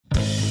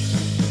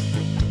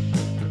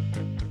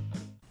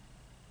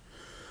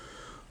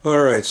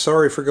Alright,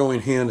 sorry for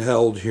going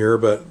handheld here,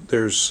 but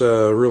there's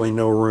really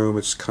no room.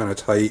 It's kind of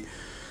tight.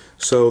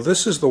 So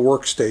this is the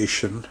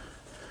workstation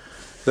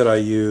that I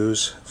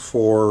use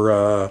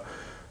for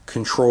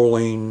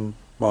controlling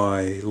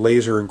my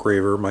laser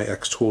engraver, my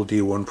xTool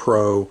D1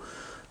 Pro.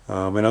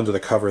 And under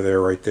the cover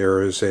there, right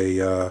there, is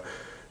a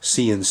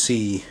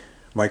CNC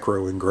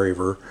micro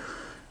engraver,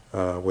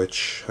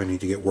 which I need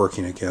to get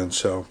working again.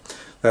 So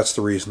that's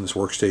the reason this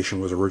workstation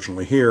was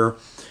originally here.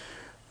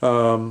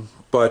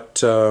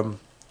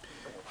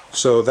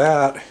 So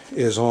that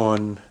is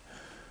on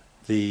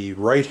the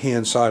right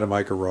hand side of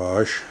my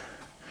garage,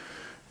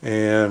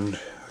 and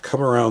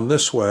come around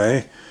this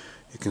way,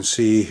 you can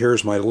see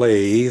here's my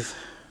lathe,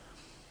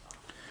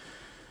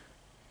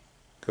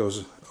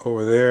 goes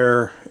over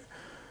there,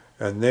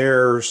 and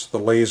there's the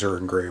laser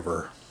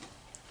engraver.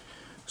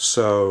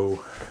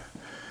 So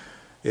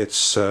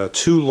it's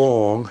too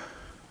long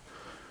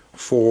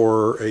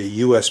for a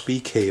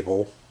USB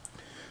cable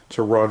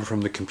to run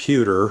from the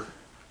computer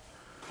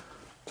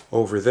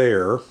over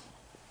there.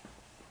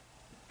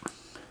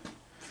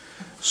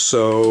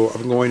 So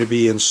I'm going to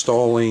be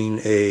installing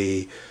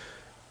they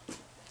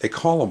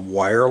call them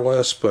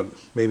wireless, but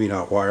maybe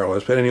not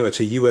wireless, but anyway,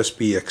 it's a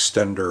USB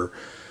extender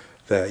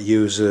that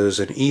uses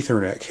an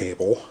Ethernet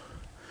cable.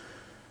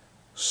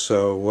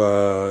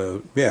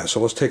 So yeah, so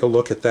let's take a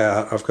look at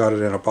that. I've got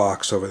it in a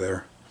box over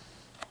there.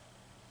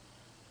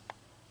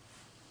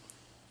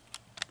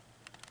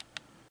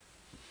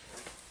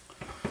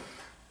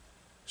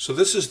 So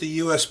this is the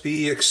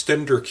USB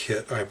extender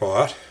kit I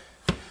bought.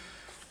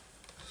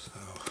 So,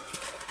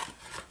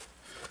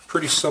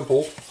 pretty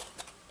simple.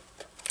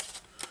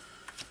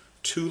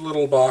 Two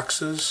little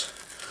boxes.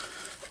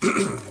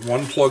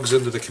 One plugs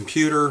into the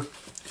computer.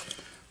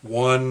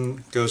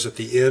 One goes at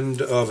the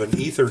end of an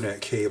Ethernet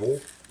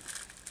cable,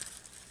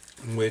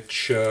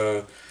 which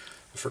I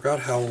forgot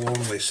how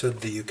long they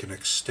said that you can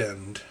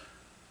extend.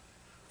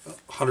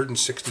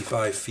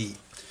 165 feet.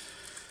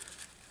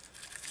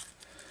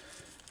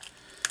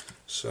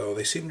 So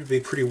they seem to be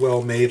pretty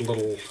well made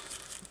little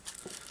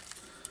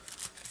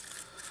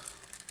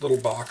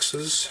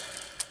boxes.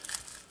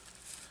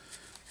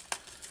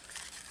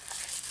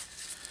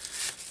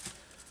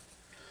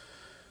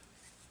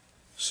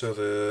 So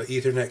the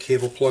Ethernet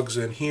cable plugs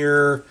in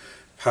here,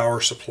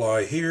 power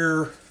supply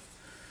here,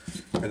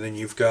 and then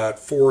you've got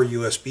 4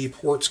 USB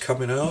ports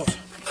coming out.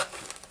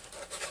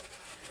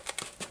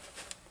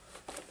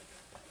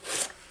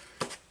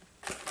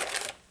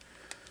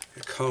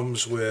 It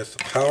comes with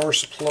a power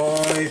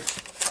supply,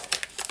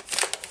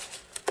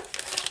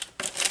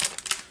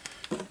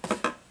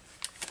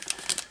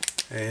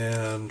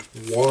 and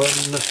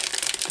one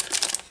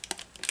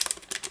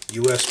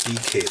USB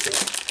cable.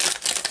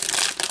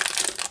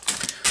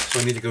 So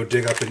I need to go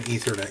dig up an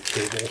Ethernet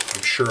cable.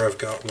 I'm sure I've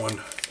got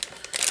one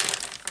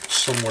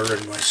somewhere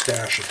in my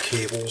stash of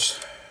cables.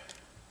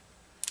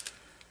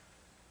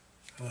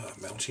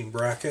 Mounting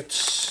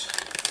brackets,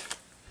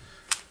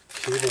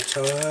 cable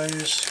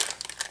ties,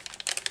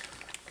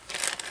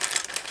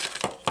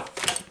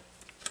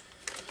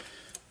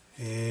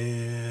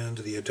 and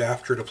the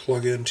adapter to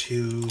plug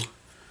into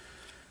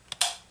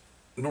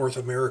North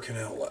American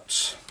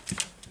outlets.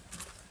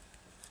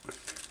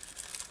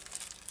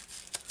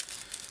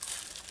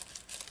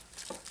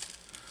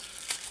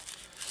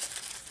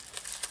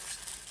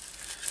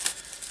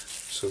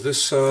 So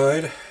this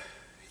side,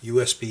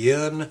 USB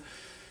in,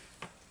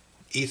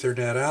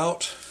 Ethernet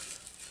out.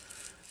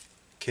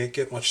 Can't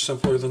get much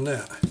simpler than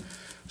that.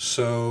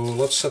 So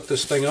let's set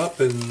this thing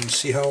up and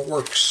see how it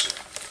works.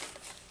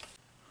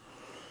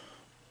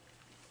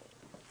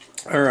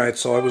 Alright,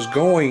 so I was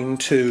going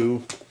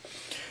to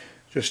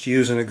just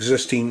use an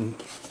existing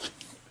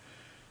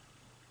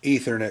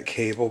Ethernet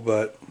cable,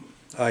 but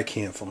I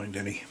can't find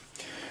any.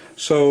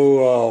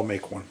 So I'll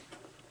make one.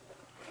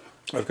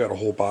 I've got a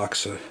whole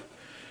box of,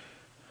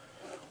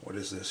 what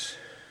is this?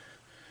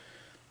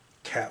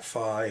 Cat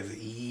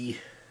 5e,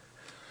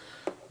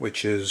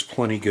 which is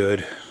plenty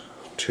good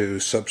to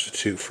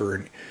substitute for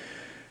a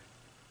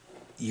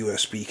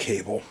USB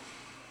cable.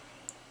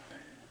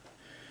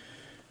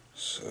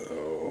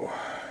 So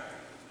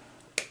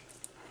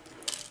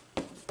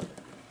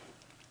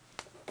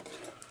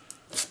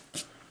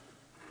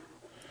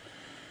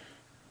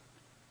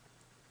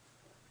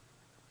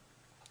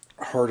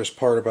hardest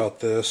part about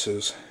this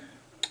is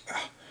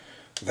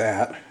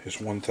that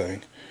is one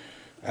thing.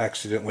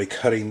 Accidentally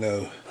cutting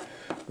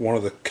one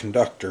of the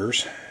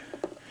conductors.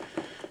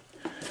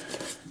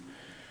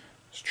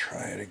 Let's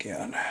try it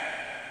again.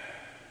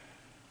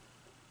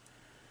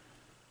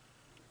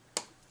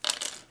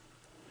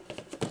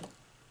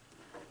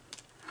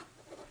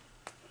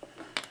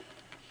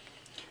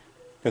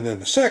 And then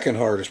the second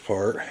hardest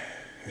part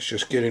is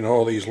just getting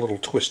all these little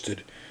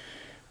twisted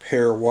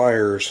pair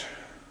wires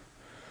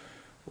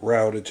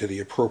routed to the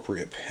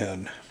appropriate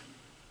pin.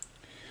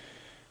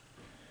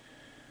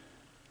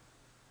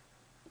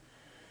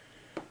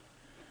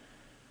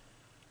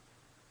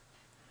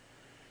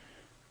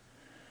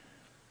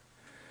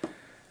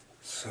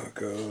 So it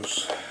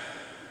goes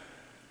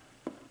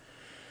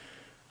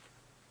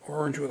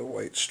orange with a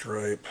white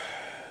stripe,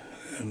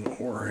 then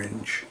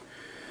orange,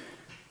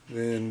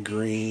 then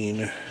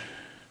green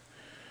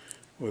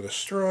with a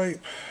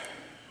stripe,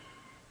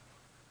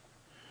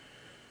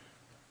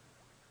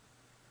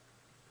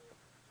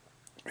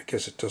 I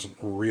guess it doesn't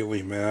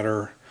really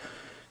matter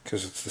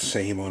because it's the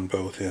same on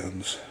both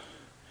ends.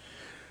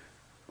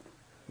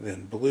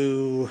 Then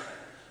blue,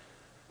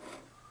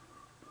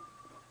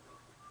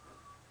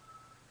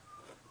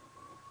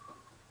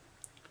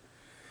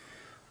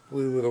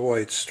 blue with a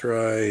white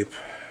stripe,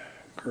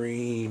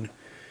 green,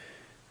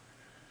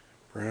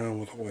 brown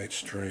with a white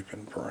stripe,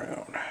 and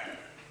brown.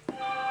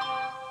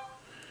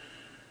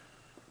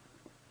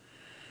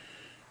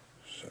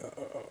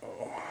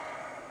 So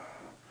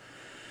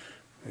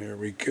there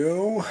we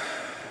go.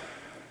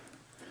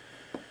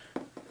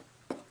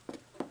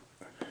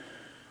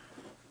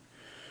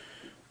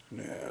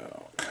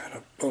 Now kind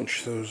of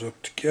bunch those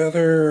up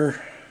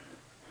together.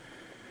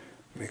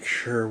 Make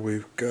sure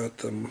we've got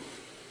them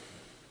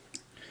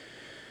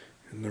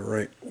in the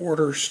right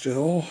order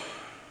still.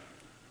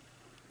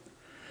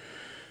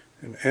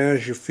 And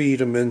as you feed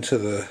them into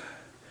the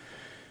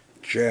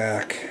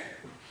jack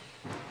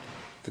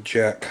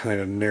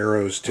kind of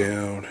narrows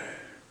down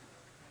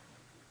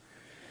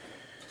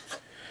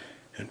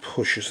and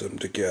pushes them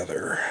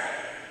together.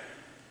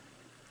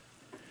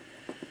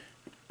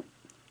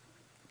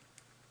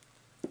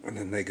 And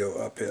then they go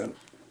up in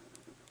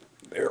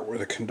there where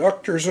the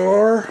conductors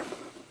are.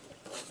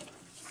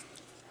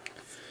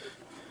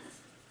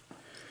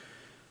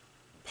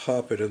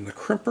 Pop it in the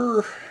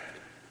crimper.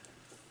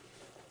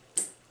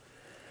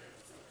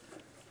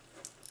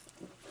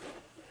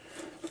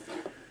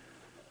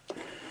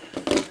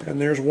 And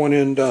there's one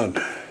end done.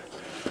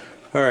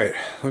 Alright,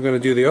 I'm going to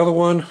do the other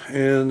one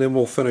and then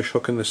we'll finish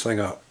hooking this thing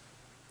up.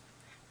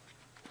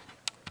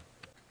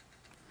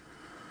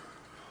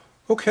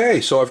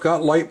 Okay, so I've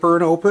got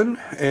Lightburn open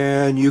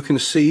and you can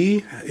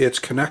see it's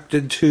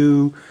connected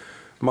to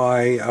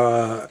my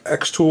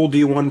xTool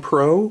D1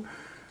 Pro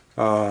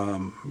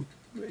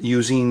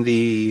using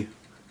the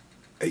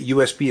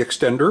USB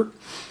extender.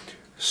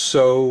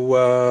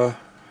 So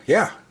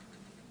yeah,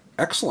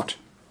 excellent.